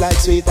brace up like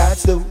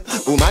sweethearts do.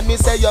 Woman, me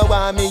say you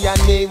want me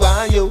and me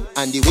want you.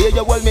 And the way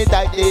you hold me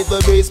tight, even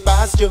brace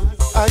past you.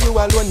 And you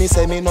alone, me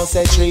say me no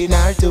say 3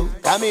 nor 2.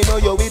 Cause me know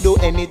you will do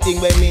anything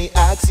when me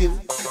ask you.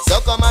 So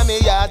come on me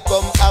yard,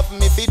 come have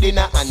me for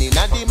dinner. And in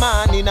the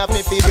morning have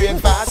me for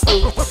breakfast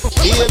too.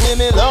 Baby,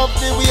 me love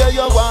the way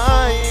you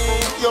whine.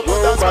 You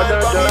put a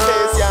smile on me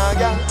face, yeah,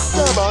 yeah.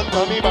 Come on,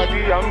 for me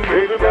body and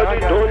break, yeah,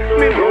 yeah.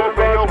 Me love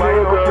when you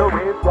wind up your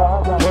waist,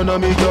 yeah, yeah. None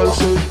of me girls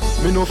say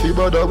Me no fi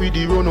bother with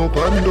the run up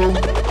and down.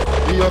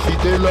 Me a fi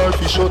tell her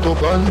fi shut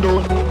up and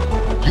down.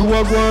 You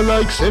a go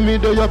like semi,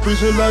 they a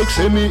prison like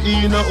semi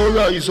in a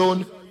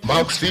horizon.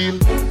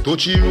 Maxfield,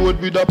 touchy road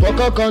with a pack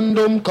of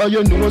condom. Cause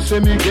you know say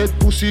me get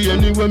pussy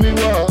anywhere me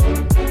walk.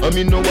 I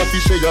mean know what fi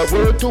say a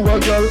word to a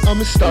girl. I'm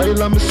a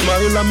style, I'm a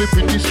smile, I'm a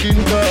pretty skin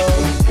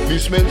girl. Me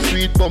smell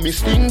sweet but me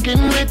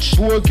stinking rich.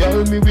 To a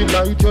girl me will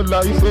light your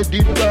life with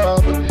it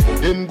dark.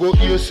 Them go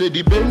here say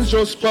the Benz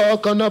just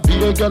park. And a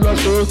be a girl a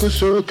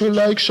circle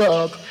like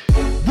shark.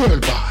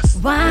 World boss.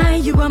 Why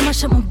you a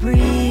mash up my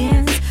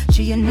brains?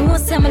 Sure you know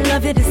some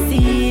love you the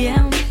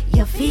same.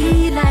 You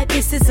feel like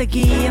this is a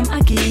game.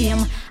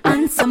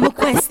 Answer my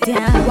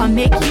question. What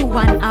make you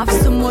want have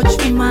so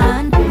much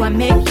woman? What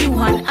make you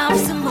want have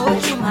so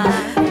much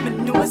woman?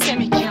 Me know say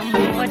me can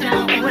more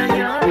than well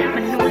you.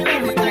 Me know say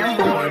me can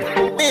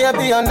more.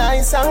 Baby, you're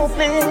nice and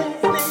clean.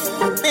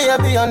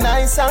 Baby, you're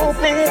nice and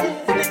clean.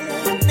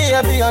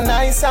 Baby, you're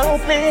nice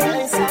and clean.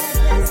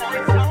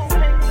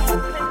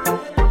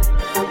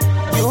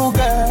 You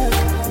girl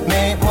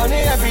make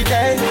money every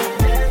day.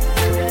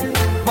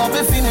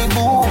 Bobby feeling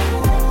boo.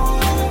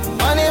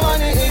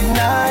 Money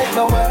ignite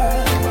the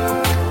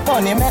world.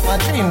 Money make my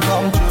dream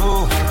come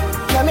true.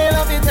 Let me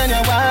love it and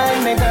you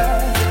wine me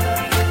girl.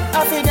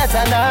 I forget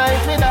a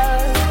night with her.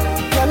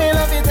 Let me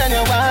love it and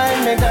you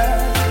wine me girl.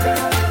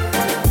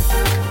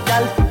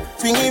 Girl,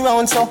 swing it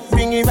round so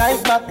bring it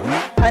right back.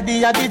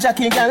 Addy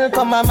Jackie girl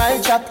come on my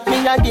track.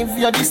 Me a give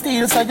you the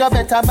steel so you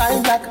better buy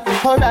black.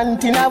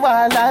 Current in a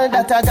wall all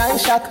that a guy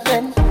shock.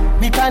 Then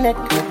we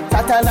connect,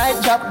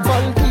 satellite drop,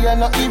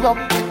 volcano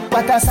erupt.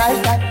 What a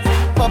sight that.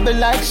 Bubble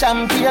like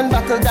champagne,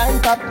 buckle down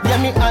top. Yeah,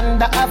 me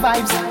under a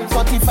vibes,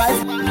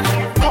 45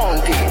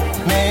 county.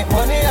 Make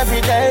money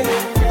every day.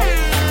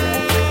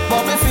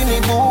 Bubble finny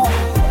boo.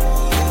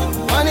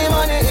 Money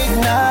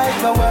ignite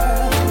the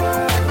world.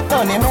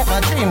 Money make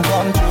my dream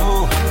come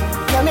true.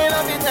 Yeah, me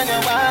love it and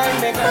you wine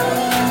me girl.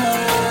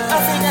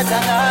 I forget a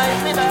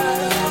night with her.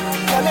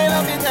 Yeah, me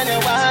love it and you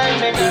wine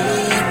me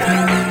girl.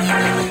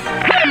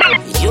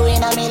 You in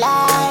a me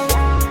life.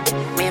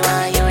 Me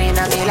want you in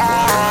a me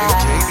life.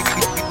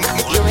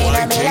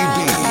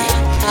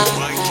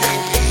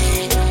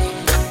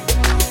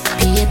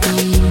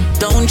 Baby,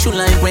 don't you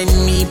like when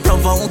me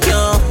provoke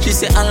you? She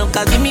say,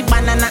 Alka, give me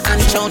banana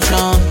and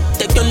chow-chow.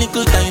 Take your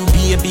little time,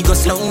 baby, go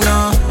slow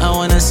now. I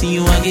wanna see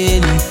you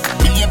again.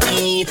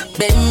 Baby,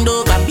 bend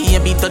over,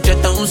 baby, touch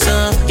your toes,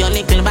 your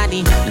little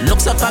body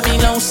looks up at me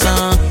now,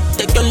 son.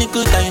 Take your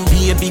little time,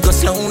 baby, go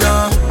slow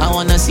now. I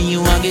wanna see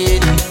you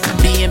again.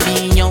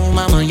 Baby, yo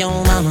mama, yo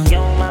mama,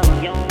 yo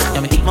mama, yo mama. Yeah,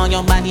 me keep on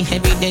your body,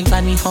 every day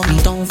body for me.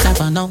 Don't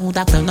flapper, no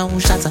doctor, no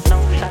shatter.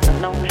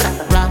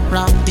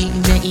 Rock,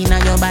 DJ in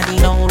your body,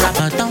 no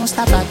rapper. Don't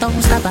stop her,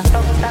 don't stop her.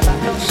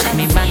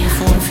 Me buy your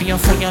phone for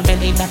your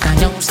belly button.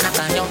 Yo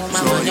snapper, yo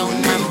mama, yo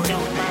mama.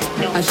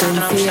 I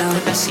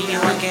shouldn't see you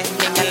again.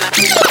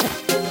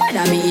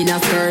 Whether me in a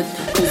skirt,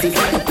 pussy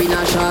fuck up in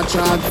a short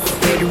shorts.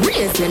 Head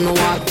race when me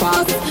walk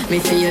past. Me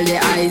feel the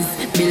eyes,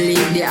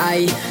 believe the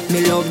eye.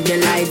 Me love the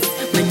lights,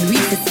 when we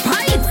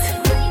fight.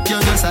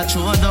 You're just a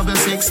true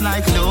 66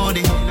 like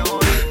loading.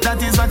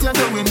 That is what you're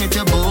doing with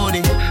your body.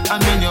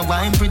 And when you're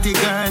wine pretty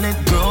girl, it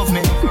drove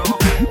me.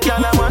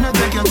 Girl, I wanna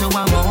take you to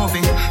a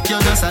movie.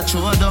 You're just a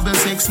true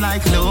 66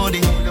 like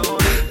loading.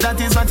 That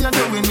is what you're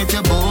doing with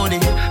your body.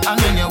 And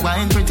when you're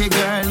wine pretty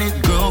girl,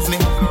 it drove me.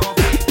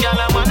 Girl,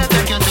 I wanna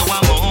take you to a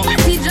movie.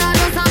 See John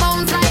just a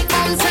bounce like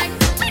bounce check.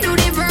 Me do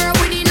the verb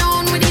with the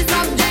noun with the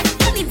subject.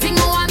 Anything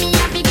you want me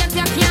happy get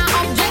you can't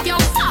object. You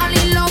fall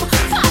in love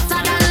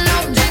faster than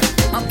love jet.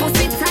 My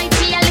pussy tight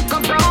to your little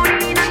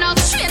brownie. And not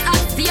straight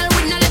up steel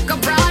with no little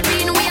broad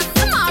bean. We a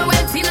small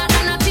well thinner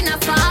than a thinner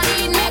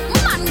sardine. Make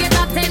man get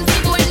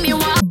attentive when me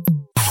walk.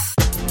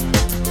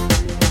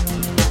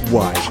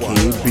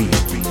 YKB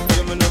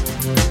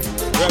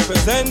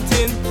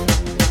representing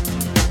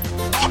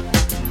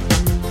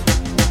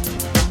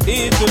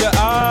E to the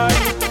I,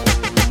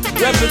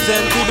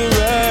 represent to the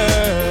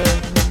red.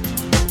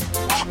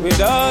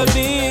 With all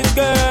these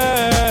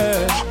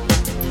girls,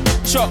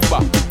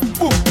 chopper,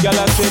 boom, y'all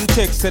a send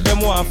text, say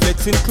them want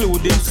flex,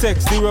 including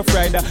sex. The rough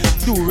rider,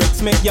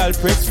 Durex, make y'all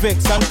press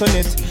vex.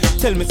 Antoinette,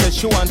 tell me say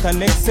she want her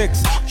next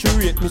sex. She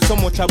rate me so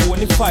much I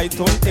wanna fight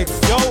on X.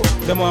 Yo,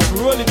 them want to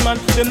roll it man,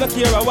 them not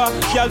care a what.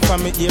 Y'all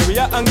from me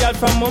area and y'all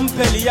from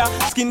Montpellier.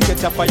 Skin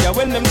catch a fire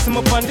when them see me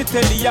on the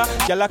telly.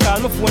 Y'all a call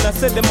my phone and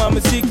say them want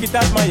me secret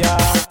admire.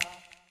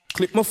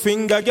 Clip my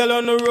finger, girl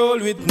on the roll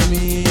with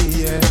me,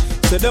 yeah.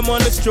 Say them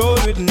on the stroll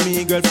with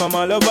me, girl from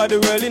all over the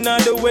world in all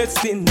the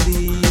West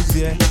Indies,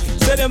 yeah.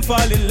 Say them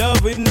fall in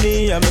love with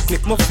me, I'ma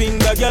clip my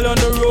finger, girl on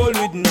the roll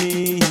with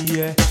me,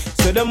 yeah.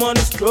 Say them on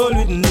the stroll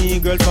with me,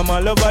 girl from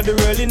all over the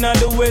world in all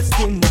the West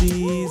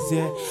Indies,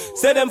 yeah.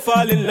 Say them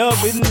fall in love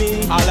with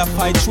me, all I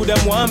fight through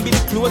them want be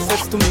the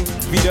closest to me.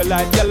 Video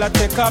like girl I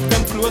take off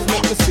them clothes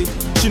make me see.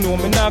 She know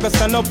me nah go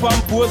stand up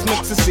and pose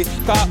make me see.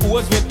 Cause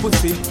who's with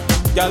pussy.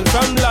 Y'all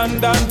from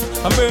London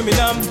and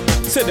Birmingham.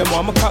 Say them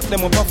want me cock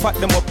them up and fat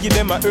them up, give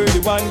them a early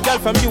one. Y'all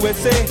from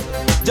USA,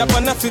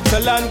 Japan and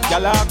Switzerland.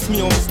 Y'all ask me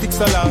how me stick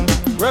so long.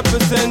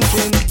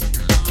 representing.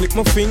 Click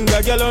my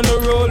finger, girl on the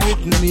roll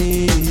with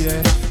me,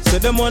 yeah. Say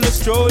them wanna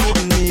stroll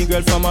with me,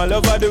 girl from all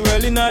over the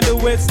world in all the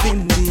West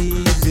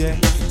Indies, yeah.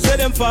 Say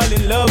them fall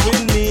in love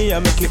with me, I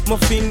click my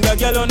finger,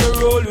 girl on the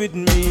roll with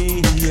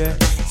me, yeah.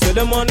 Say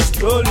them wanna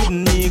stroll with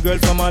me, girl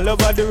from all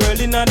over the world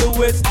in all the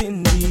West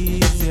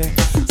Indies, yeah.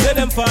 Say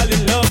them fall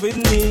in love with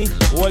me.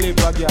 One heap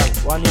of girl,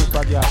 one heap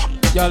of girl.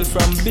 Girl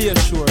from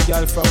Bayshore,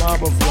 girl from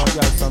Harbourfront,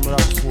 girl from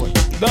Rockford.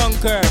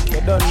 Dunkirk,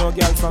 you don't know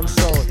girl from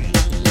South.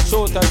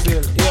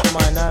 Shorterville, 8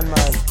 mile, 9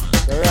 mile,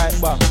 the right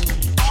back.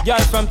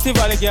 Girl from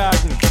Tivoli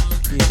Garden,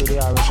 people they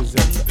are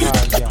represent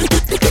all girl.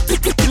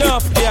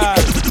 Enough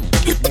girl,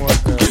 more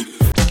girl.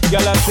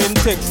 Girl I send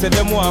text, say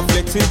them want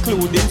flex,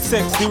 including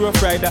sex. The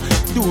rough rider,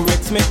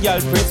 Durex, make girl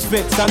press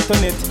vex.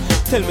 Antoinette,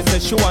 tell me say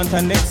she want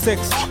her next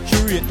sex. She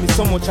rate me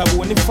so much I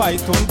won't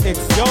fight on X.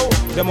 Yo,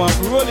 them want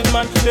to roll it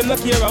man, them not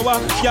care a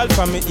what. Girl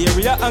from me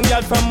area and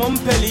girl from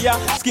Montpellier.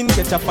 Skin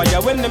catch a fire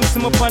when them see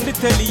me on the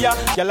telly.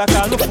 Girl I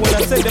call my phone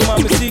and say them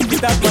want me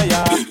secret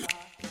admire.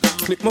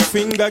 Click my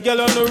finger, girl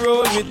on the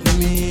road with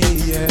me,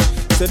 yeah.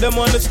 Say them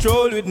wanna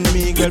stroll with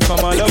me, girl from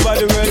all over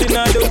the world in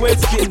all the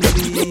West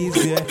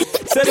Indies, yeah.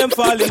 Say them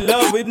fall in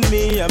love with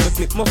me, I'ma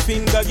click my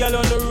finger, girl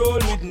on the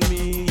road with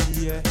me,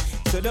 yeah.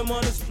 Say them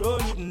wanna stroll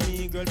with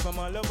me, girl from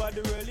all over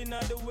the world in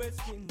all the West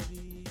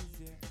Indies.